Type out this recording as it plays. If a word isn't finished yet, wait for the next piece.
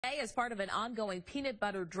As part of an ongoing peanut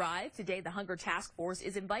butter drive, today the Hunger Task Force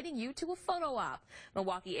is inviting you to a photo op.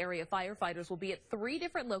 Milwaukee area firefighters will be at 3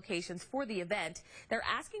 different locations for the event. They're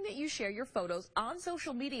asking that you share your photos on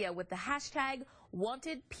social media with the hashtag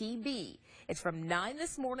WantedPB. It's from 9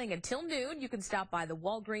 this morning until noon. You can stop by the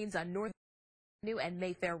Walgreens on North Avenue and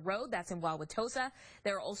Mayfair Road. That's in Wauwatosa.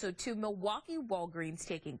 There are also 2 Milwaukee Walgreens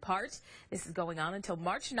taking part. This is going on until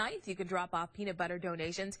March 9th. You can drop off peanut butter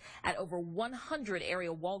donations at over 100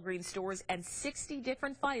 area Walgreens stores and 60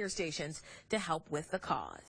 different fire stations to help with the cause.